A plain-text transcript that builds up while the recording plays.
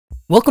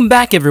Welcome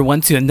back everyone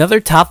to another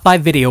top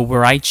 5 video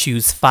where I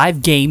choose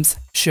 5 games,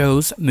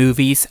 shows,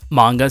 movies,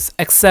 mangas,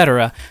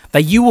 etc.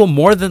 that you will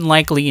more than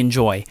likely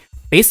enjoy.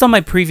 Based on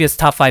my previous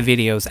top 5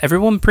 videos,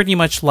 everyone pretty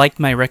much liked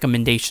my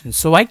recommendations,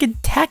 so I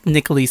could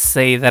technically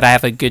say that I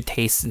have a good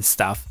taste in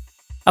stuff.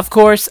 Of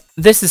course,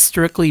 this is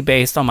strictly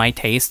based on my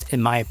taste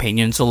and my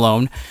opinions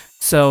alone,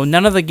 so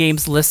none of the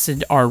games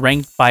listed are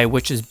ranked by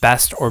which is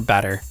best or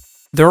better.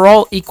 They're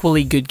all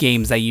equally good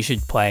games that you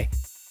should play.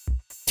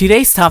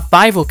 Today's top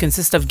 5 will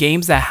consist of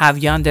games that have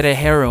yandere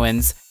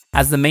heroines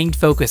as the main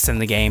focus in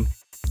the game.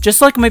 Just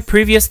like my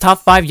previous top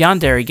 5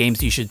 yandere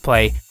games you should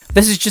play,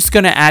 this is just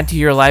going to add to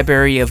your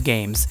library of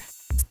games.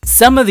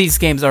 Some of these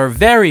games are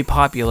very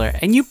popular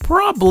and you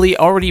probably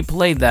already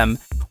played them,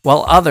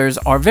 while others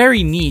are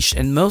very niche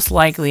and most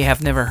likely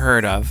have never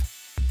heard of.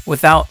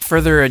 Without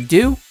further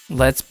ado,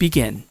 let's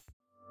begin.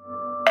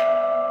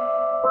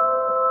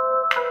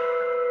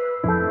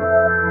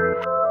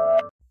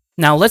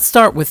 Now let's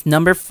start with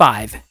number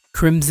 5,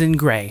 Crimson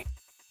Grey.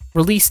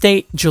 Release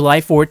date July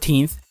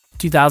 14th,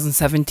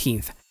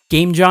 2017.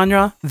 Game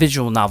genre,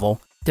 visual novel.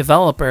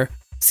 Developer,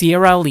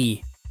 Sierra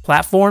Lee.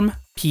 Platform,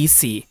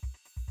 PC.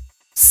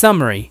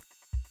 Summary.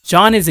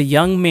 John is a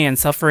young man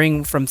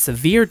suffering from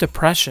severe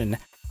depression.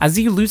 As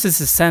he loses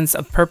his sense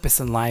of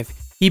purpose in life,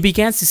 he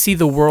begins to see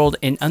the world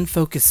in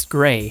unfocused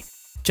gray.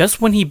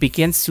 Just when he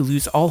begins to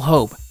lose all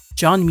hope,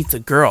 John meets a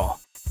girl.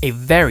 A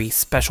very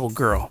special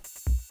girl.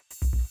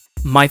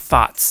 My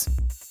thoughts.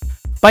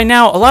 By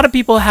now, a lot of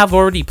people have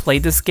already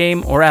played this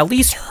game or at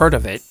least heard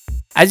of it.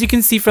 As you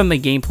can see from the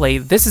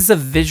gameplay, this is a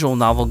visual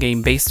novel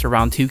game based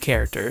around 2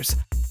 characters.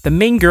 The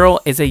main girl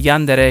is a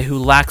yandere who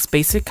lacks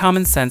basic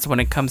common sense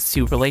when it comes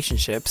to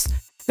relationships.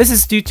 This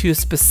is due to a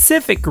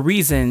specific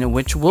reason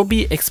which will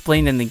be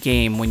explained in the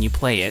game when you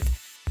play it.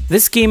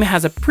 This game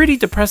has a pretty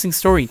depressing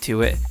story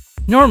to it.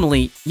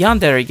 Normally,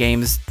 yandere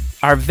games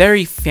are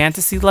very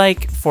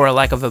fantasy-like, for a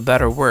lack of a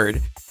better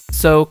word.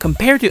 So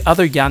compared to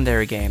other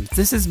yandere games,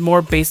 this is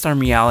more based on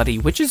reality,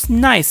 which is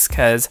nice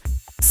cause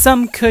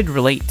some could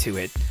relate to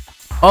it.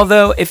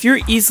 Although if you're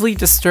easily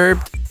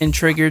disturbed and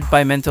triggered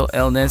by mental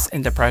illness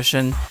and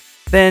depression,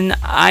 then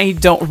I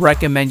don't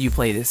recommend you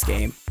play this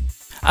game.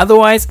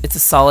 Otherwise, it's a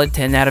solid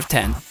 10 out of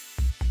 10.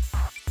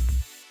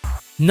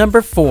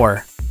 Number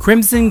 4,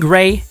 Crimson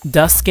Grey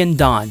Dusk and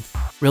Dawn.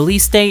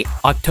 Release date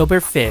October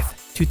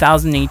 5th,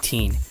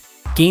 2018.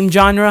 Game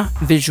genre,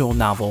 visual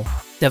novel.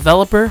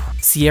 Developer,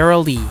 Sierra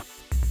Lee.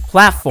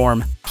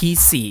 Platform,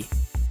 PC.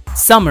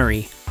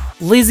 Summary.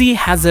 Lizzie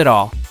has it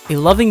all. A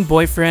loving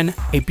boyfriend,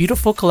 a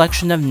beautiful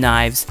collection of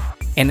knives,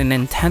 and an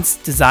intense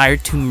desire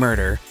to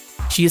murder.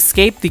 She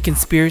escaped the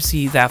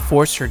conspiracy that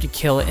forced her to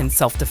kill in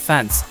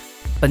self-defense,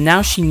 but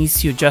now she needs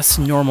to adjust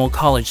to normal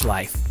college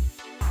life.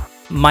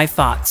 My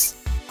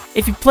thoughts.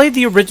 If you played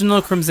the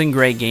original Crimson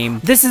Grey game,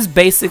 this is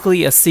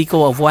basically a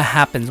sequel of what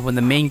happens when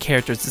the main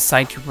characters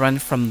decide to run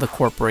from the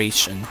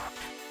corporation.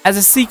 As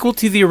a sequel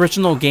to the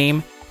original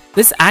game,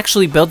 this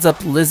actually builds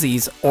up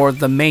Lizzie's, or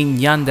the main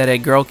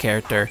yandere girl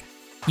character.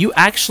 You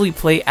actually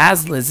play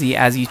as Lizzie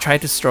as you try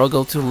to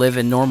struggle to live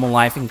a normal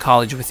life in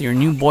college with your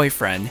new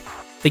boyfriend.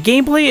 The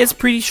gameplay is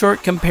pretty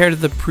short compared to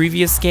the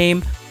previous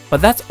game,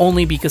 but that's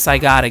only because I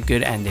got a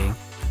good ending.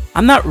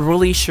 I'm not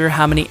really sure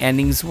how many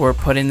endings were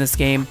put in this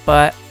game,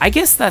 but I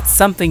guess that's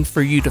something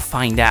for you to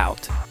find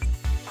out.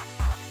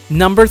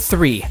 Number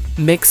 3,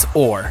 Mix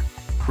Or.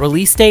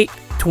 Release date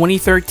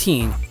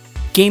 2013.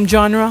 Game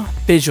genre,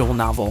 visual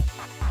novel.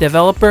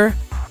 Developer,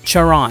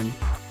 Charon.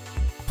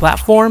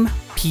 Platform,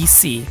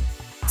 PC.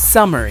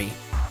 Summary.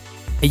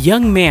 A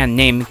young man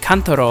named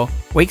Kantaro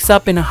wakes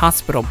up in a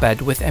hospital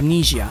bed with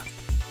amnesia.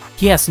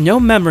 He has no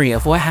memory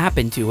of what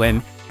happened to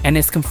him and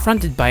is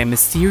confronted by a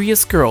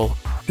mysterious girl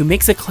who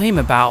makes a claim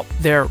about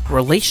their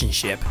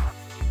relationship.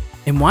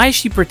 And why is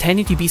she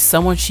pretending to be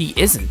someone she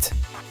isn't?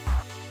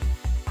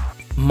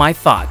 My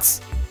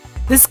thoughts.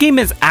 This game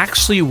is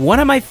actually one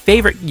of my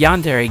favorite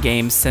yandere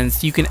games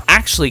since you can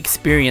actually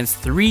experience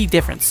 3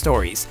 different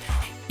stories.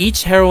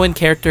 Each heroine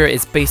character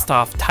is based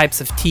off types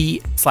of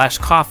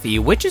tea/coffee,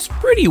 which is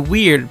pretty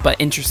weird but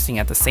interesting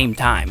at the same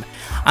time.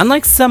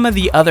 Unlike some of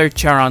the other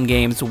Charon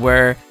games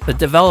where the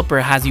developer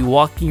has you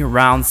walking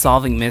around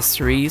solving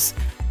mysteries,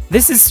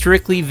 this is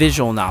strictly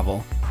visual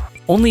novel.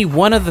 Only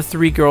one of the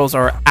 3 girls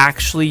are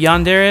actually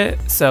yandere,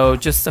 so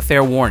just a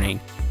fair warning.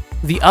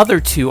 The other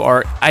 2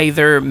 are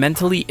either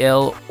mentally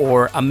ill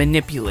or a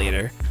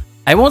manipulator.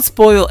 I won't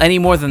spoil any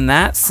more than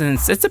that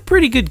since it's a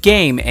pretty good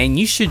game and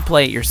you should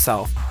play it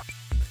yourself.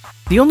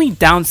 The only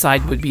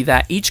downside would be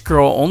that each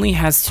girl only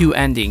has 2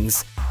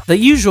 endings. The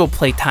usual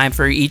playtime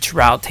for each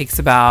route takes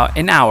about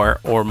an hour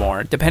or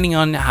more, depending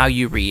on how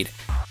you read.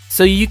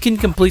 So you can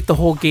complete the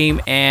whole game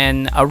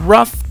in a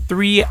rough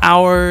 3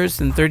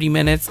 hours and 30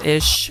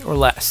 minutes-ish or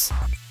less.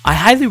 I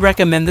highly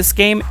recommend this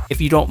game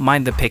if you don't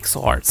mind the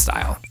pixel art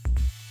style.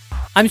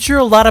 I'm sure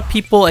a lot of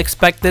people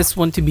expect this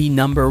one to be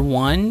number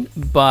 1,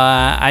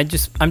 but I'm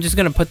just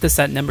gonna put this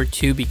at number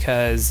 2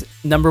 because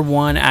number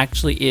 1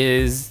 actually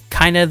is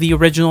kind of the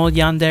original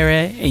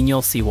yandere, and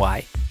you'll see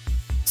why.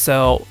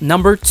 So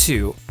number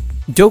 2,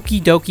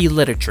 Doki Doki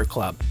Literature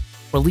Club.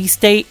 Release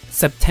date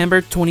September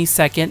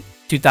 22nd,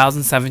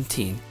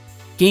 2017.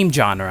 Game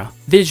genre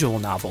visual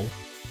novel.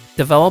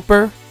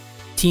 Developer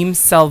Team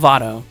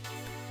Salvato.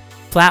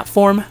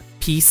 Platform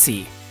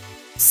PC.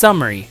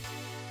 Summary.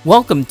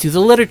 Welcome to the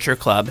Literature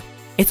Club.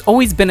 It's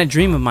always been a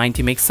dream of mine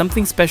to make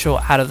something special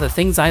out of the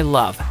things I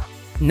love.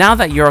 Now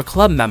that you're a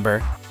club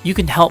member, you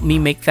can help me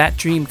make that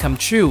dream come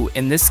true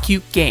in this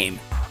cute game.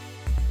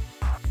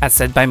 As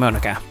said by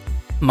Monica.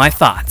 My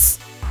thoughts.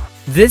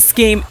 This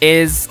game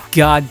is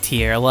god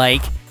tier.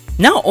 Like,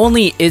 not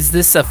only is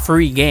this a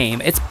free game,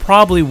 it's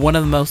probably one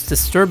of the most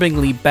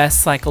disturbingly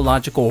best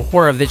psychological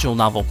horror visual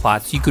novel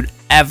plots you could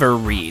ever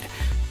read.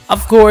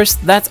 Of course,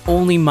 that's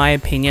only my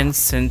opinion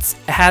since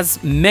it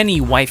has many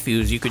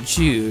waifus you could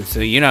choose, so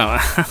you know,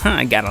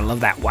 I gotta love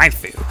that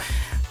waifu.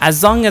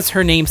 As long as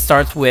her name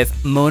starts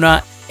with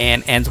Mona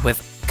and ends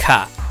with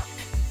Ka.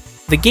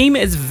 The game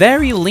is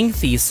very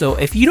lengthy, so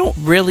if you don't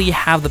really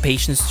have the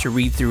patience to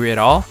read through it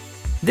all,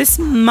 this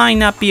might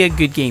not be a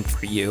good game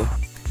for you.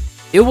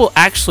 It will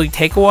actually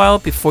take a while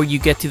before you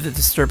get to the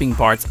disturbing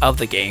parts of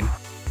the game,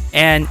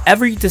 and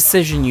every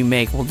decision you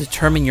make will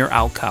determine your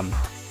outcome.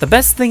 The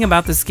best thing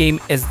about this game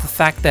is the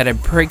fact that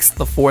it breaks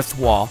the fourth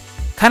wall,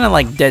 kinda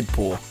like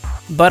Deadpool,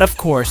 but of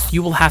course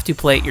you will have to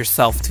play it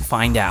yourself to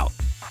find out.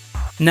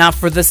 Now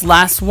for this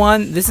last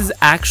one, this is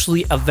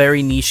actually a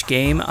very niche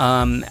game.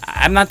 I'm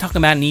not talking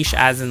about niche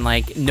as in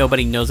like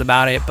nobody knows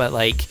about it, but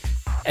like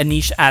a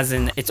niche as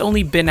in it's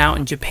only been out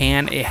in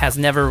Japan, it has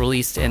never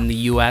released in the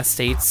US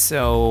states,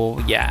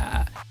 so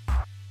yeah.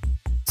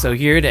 So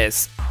here it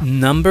is.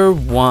 Number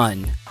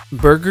 1,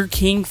 Burger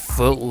King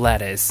Foot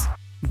Lettuce.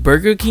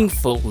 Burger King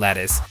Foot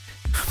Lettuce.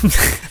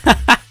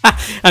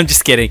 I'm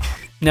just kidding.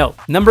 No,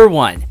 number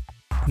 1,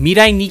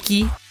 Mirai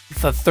Nikki,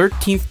 the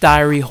 13th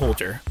Diary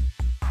Holder.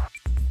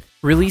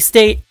 Release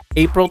date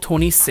April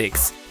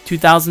 26,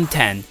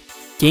 2010.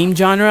 Game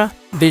genre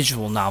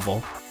visual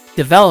novel.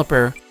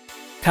 Developer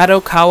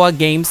Kadokawa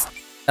Games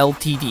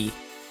Ltd.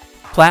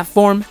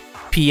 Platform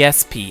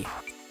PSP.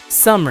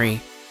 Summary.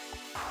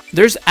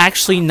 There's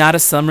actually not a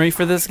summary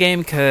for this game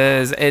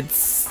because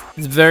it's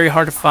very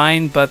hard to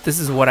find, but this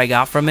is what I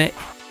got from it.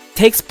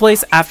 Takes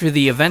place after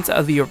the events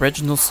of the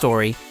original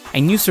story.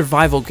 A new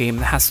survival game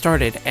has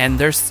started, and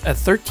there's a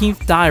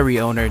 13th diary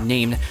owner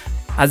named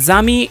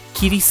Azami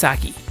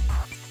Kirisaki.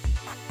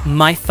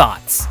 My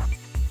thoughts.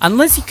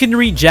 Unless you can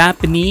read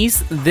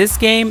Japanese, this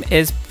game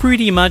is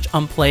pretty much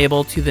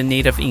unplayable to the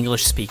native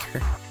English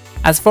speaker.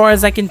 As far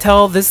as I can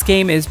tell, this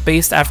game is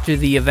based after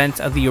the events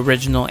of the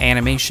original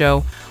anime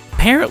show.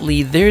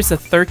 Apparently, there's a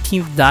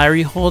 13th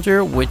diary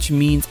holder, which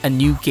means a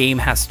new game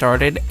has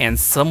started and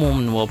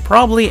someone will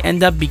probably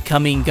end up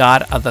becoming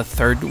god of the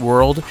third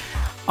world.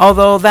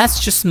 Although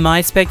that's just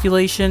my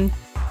speculation.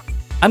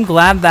 I'm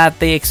glad that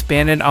they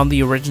expanded on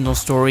the original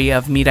story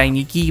of Mirai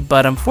Nikki,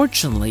 but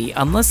unfortunately,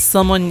 unless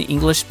someone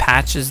English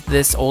patches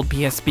this old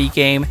PSP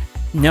game,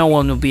 no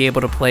one will be able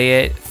to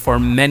play it for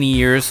many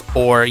years,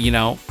 or, you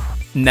know,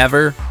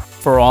 never,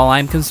 for all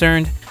I'm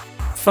concerned.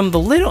 From the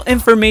little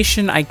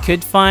information I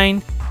could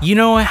find, you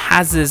know, it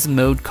has this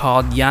mode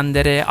called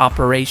Yandere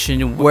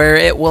Operation, where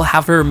it will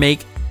have her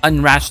make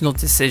irrational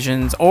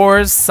decisions,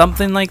 or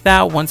something like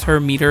that once her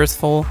meter is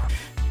full.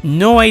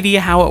 No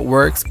idea how it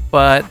works,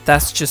 but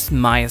that's just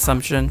my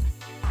assumption.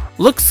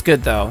 Looks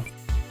good though.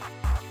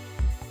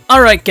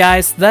 Alright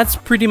guys, that's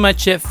pretty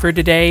much it for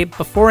today.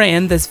 Before I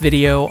end this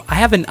video, I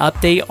have an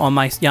update on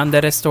my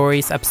Yandere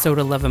Stories episode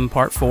 11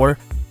 part 4.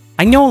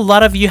 I know a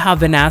lot of you have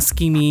been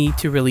asking me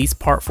to release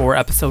part 4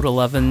 episode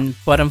 11,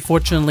 but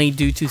unfortunately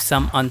due to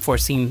some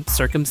unforeseen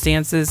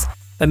circumstances,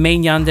 the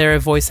main Yandere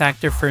voice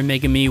actor for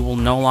Megumi will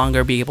no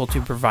longer be able to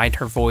provide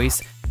her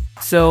voice.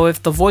 So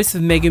if the voice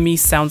of Megumi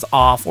sounds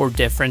off or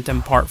different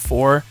in part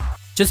 4,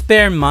 just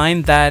bear in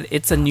mind that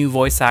it's a new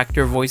voice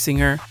actor voicing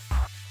her.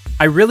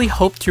 I really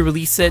hope to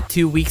release it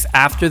 2 weeks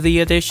after the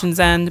editions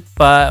end,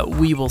 but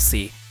we will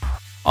see.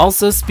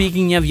 Also,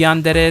 speaking of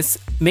yanderes,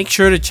 make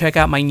sure to check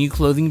out my new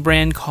clothing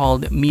brand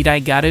called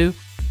Mirai Garu.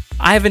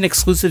 I have an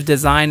exclusive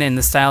design in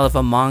the style of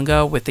a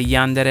manga with a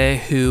yandere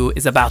who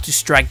is about to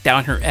strike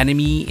down her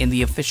enemy in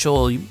the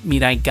official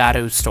Mirai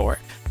Garu store.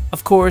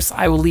 Of course,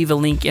 I will leave a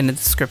link in the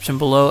description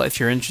below if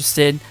you're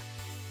interested.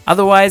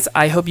 Otherwise,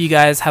 I hope you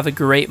guys have a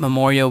great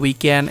Memorial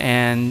weekend,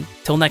 and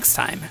till next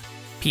time,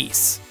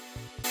 peace.